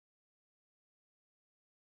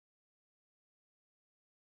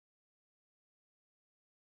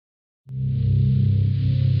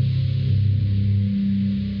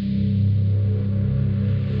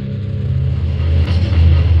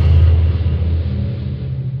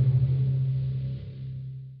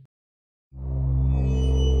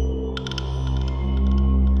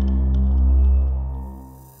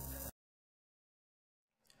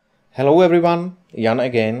Hello everyone, Jan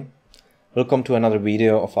again. Welcome to another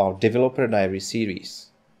video of our Developer Diary series.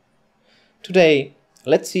 Today,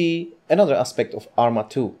 let's see another aspect of ARMA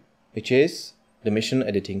II, which is the mission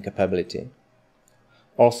editing capability.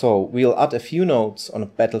 Also, we'll add a few notes on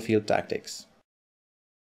battlefield tactics.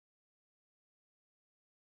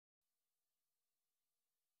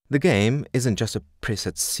 The game isn't just a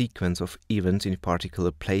preset sequence of events in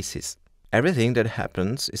particular places. Everything that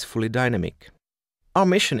happens is fully dynamic. Our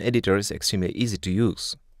mission editor is extremely easy to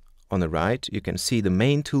use. On the right, you can see the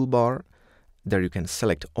main toolbar. There you can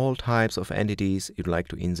select all types of entities you'd like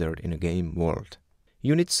to insert in a game world.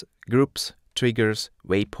 Units, groups, triggers,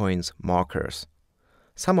 waypoints, markers.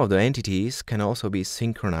 Some of the entities can also be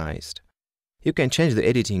synchronized. You can change the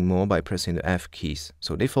editing mode by pressing the F keys.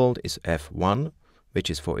 So default is F1, which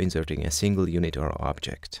is for inserting a single unit or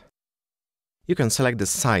object. You can select the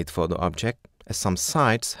site for the object, as some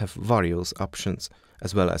sites have various options,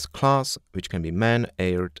 as well as class, which can be man,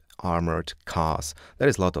 aired, armored, cars. There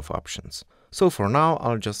is a lot of options. So for now,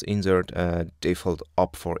 I'll just insert a default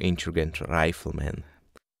op for insurgent rifleman.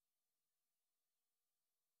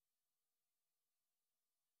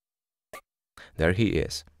 There he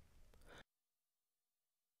is.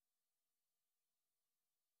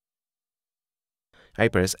 I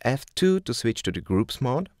press F2 to switch to the groups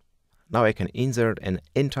mode. Now I can insert an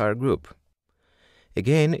entire group.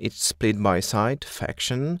 Again, it's split by site,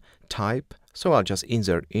 faction, type, so I'll just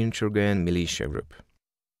insert insurgent militia group.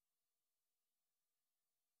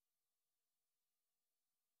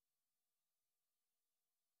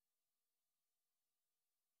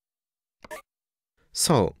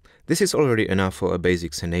 So, this is already enough for a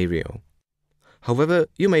basic scenario. However,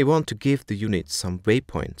 you may want to give the unit some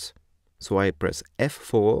waypoints. So I press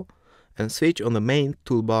F4 and switch on the main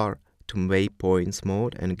toolbar to waypoints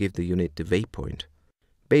mode and give the unit the waypoint.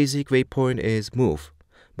 Basic waypoint is move,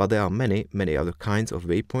 but there are many other kinds of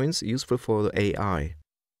waypoints useful for the AI.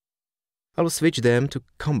 I will switch them to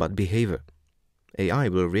combat behavior. AI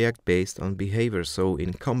will react based on behavior, so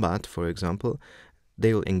in combat, for example,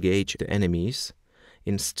 they will engage the enemies.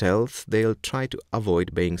 In stealth, they'll try to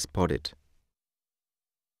avoid being spotted.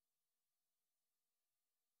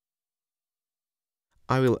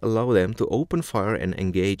 I will allow them to open fire and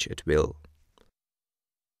engage at will.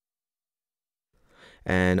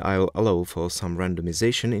 And I will allow for some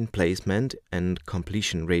randomization in placement and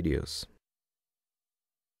completion radius.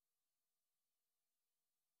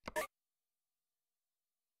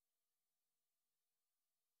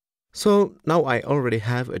 So now I already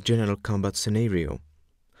have a general combat scenario.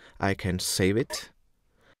 I can save it.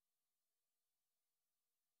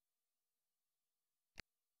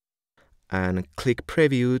 And click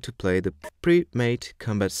preview to play the pre-made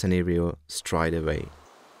combat scenario straight away.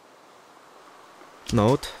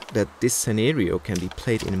 Note that this scenario can be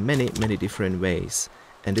played in many different ways,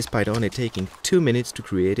 and despite only taking 2 minutes to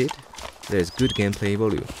create it, there is good gameplay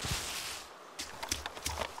value.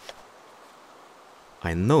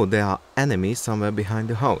 I know there are enemies somewhere behind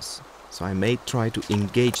the house, so I may try to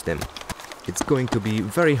engage them. It's going to be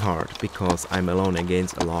very hard because I'm alone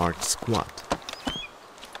against a large squad.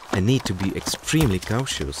 I need to be extremely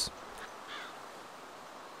cautious.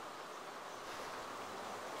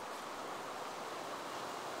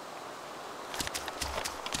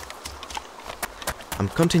 I'm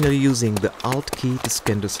continually using the Alt key to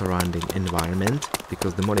scan the surrounding environment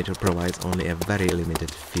because the monitor provides only a very limited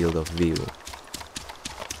field of view.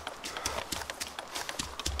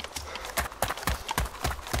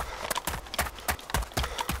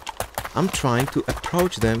 I'm trying to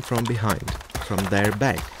approach them from behind, from their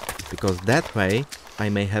back, because that way I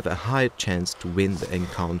may have a higher chance to win the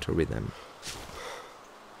encounter with them.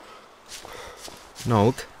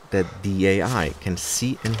 Note that the AI can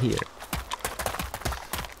see and hear.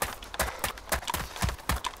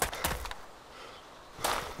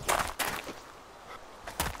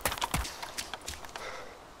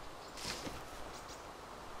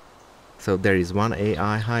 So there is one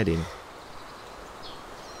AI hiding.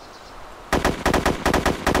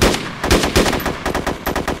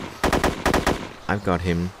 I've got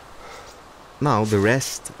him. Now the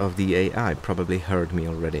rest of the AI probably heard me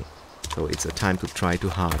already, so it's a time to try to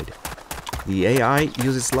hide. The AI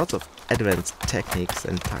uses lots of advanced techniques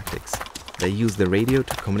and tactics. They use the radio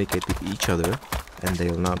to communicate with each other, and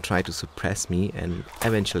they'll now try to suppress me and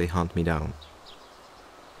eventually hunt me down.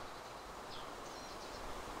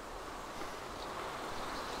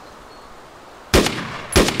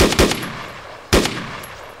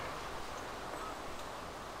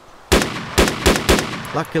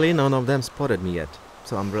 Luckily, none of them spotted me yet,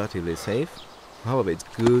 so I'm relatively safe. However, it's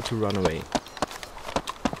good to run away.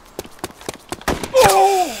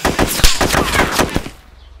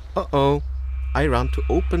 Uh-oh! I run to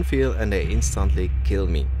open field and they instantly kill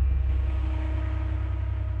me.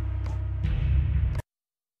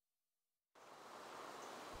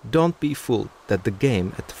 Don't be fooled that the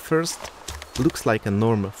game at first looks like a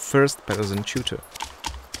normal first-person shooter.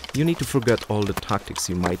 You need to forget all the tactics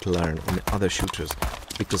you might learn in other shooters,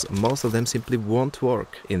 because most of them simply won't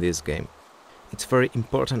work in this game. It's very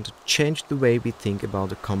important to change the way we think about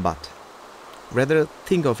the combat. Rather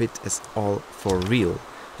think of it as all for real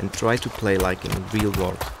and try to play like in the real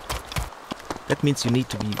world. That means you need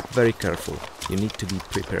to be very careful. You need to be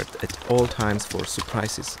prepared at all times for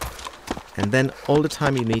surprises. And then all the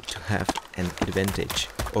time you need to have an advantage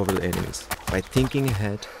over the enemies by thinking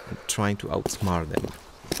ahead and trying to outsmart them.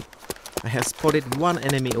 I have spotted one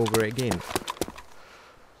enemy over again.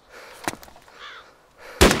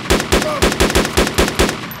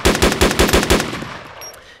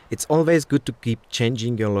 It's always good to keep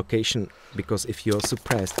changing your location, because if you're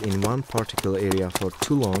suppressed in one particular area for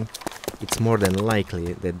too long, it's more than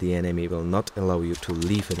likely that the enemy will not allow you to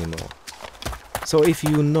leave anymore. So if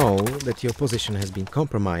you know that your position has been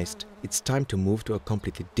compromised, it's time to move to a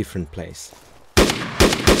completely different place.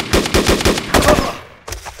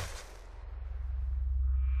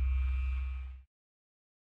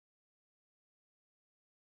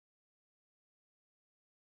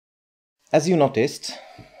 As you noticed,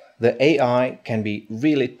 the AI can be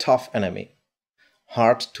really tough enemy,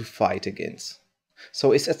 hard to fight against.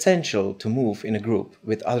 So it's essential to move in a group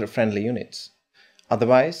with other friendly units.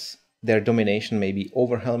 Otherwise, their domination may be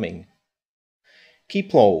overwhelming.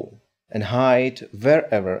 Keep low and hide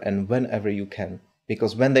wherever and whenever you can,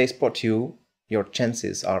 because when they spot you, your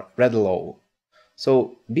chances are red low.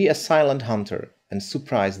 So be a silent hunter and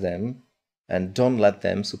surprise them, and don't let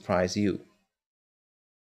them surprise you.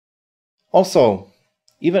 Also,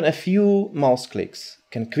 even a few mouse clicks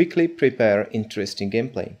can quickly prepare interesting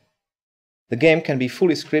gameplay. The game can be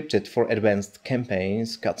fully scripted for advanced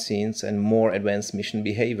campaigns, cutscenes, and more advanced mission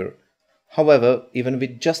behavior. However, even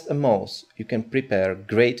with just a mouse, you can prepare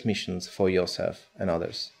great missions for yourself and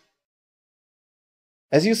others.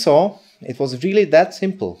 As you saw, it was really that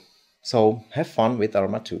simple. So have fun with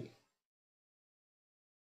ARMA II.